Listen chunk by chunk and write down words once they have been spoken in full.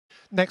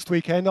next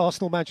weekend,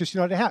 Arsenal-Manchester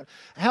United.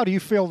 How do you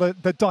feel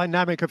the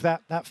dynamic of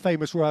that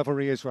famous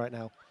rivalry is right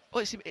now?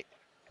 Well,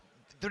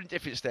 they're in a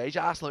different stage.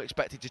 Arsenal are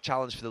expected to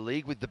challenge for the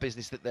league with the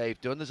business that they've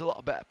done. There's a lot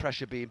of better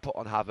pressure being put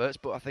on Havertz,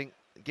 but I think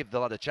give the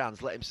lad a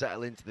chance, let him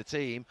settle into the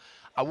team.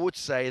 I would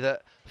say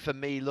that for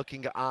me,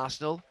 looking at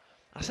Arsenal,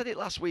 I said it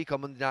last week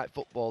on Monday Night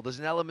Football, there's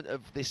an element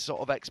of this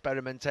sort of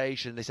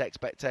experimentation, this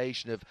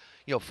expectation of,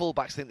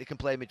 fullbacks think they can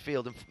play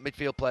midfield and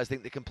midfield players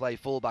think they can play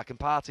fullback, and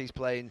Partey's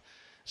playing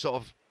sort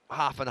of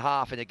half and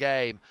half in a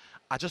game.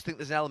 I just think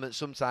there's an element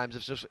sometimes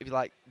of just, if you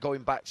like,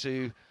 going back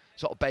to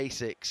sort of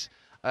basics.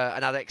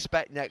 And I'd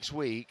expect next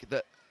week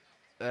that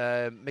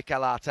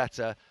Mikel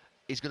Arteta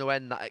is going to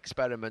end that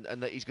experiment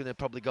and that he's going to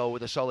probably go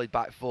with a solid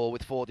back four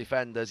with 4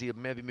 defenders. He'll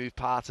maybe move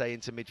Partey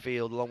into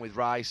midfield along with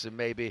Rice and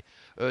maybe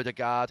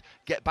Ødegaard.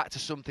 Get back to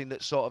something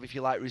that sort of, if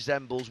you like,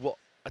 resembles what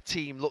a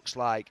team looks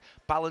like.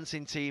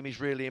 Balancing team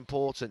is really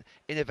important.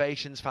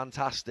 Innovation's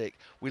fantastic.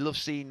 We love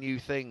seeing new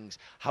things.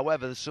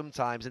 However, there's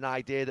sometimes an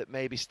idea that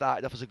maybe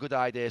started off as a good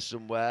idea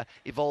somewhere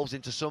evolves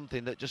into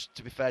something that just,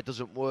 to be fair,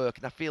 doesn't work.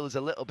 And I feel there's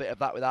a little bit of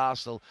that with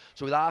Arsenal.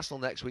 So with Arsenal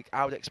next week,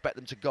 I would expect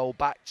them to go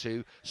back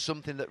to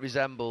something that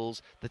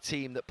resembles the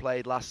team that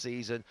played last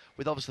season,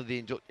 with obviously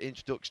the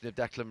introduction of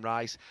Declan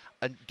Rice,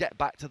 and get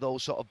back to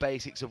those sort of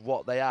basics of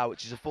what they are,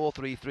 which is a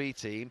 4-3-3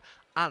 team.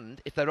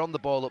 And if they're on the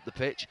ball up the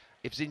pitch,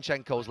 if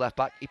Zinchenko's left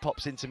back, he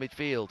pops into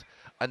midfield.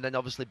 And then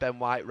obviously Ben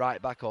White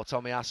right back, or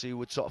Tomiyasu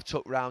would sort of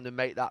tuck round and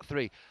make that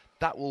 3.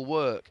 That will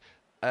work.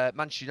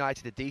 Manchester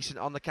United are decent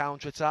on the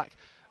counter-attack.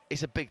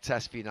 It's a big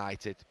test for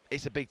United.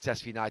 It's a big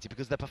test for United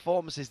because their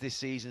performances this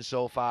season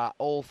so far,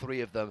 all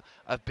 3 of them,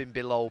 have been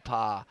below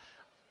par.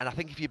 And I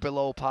think if you're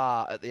below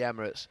par at the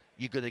Emirates,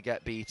 you're going to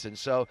get beaten.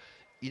 So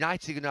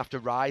United are going to have to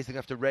rise, they're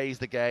going to have to raise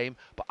the game,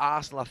 but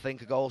Arsenal, I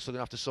think, are also going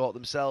to have to sort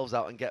themselves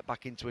out and get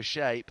back into a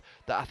shape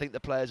that I think the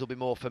players will be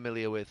more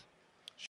familiar with.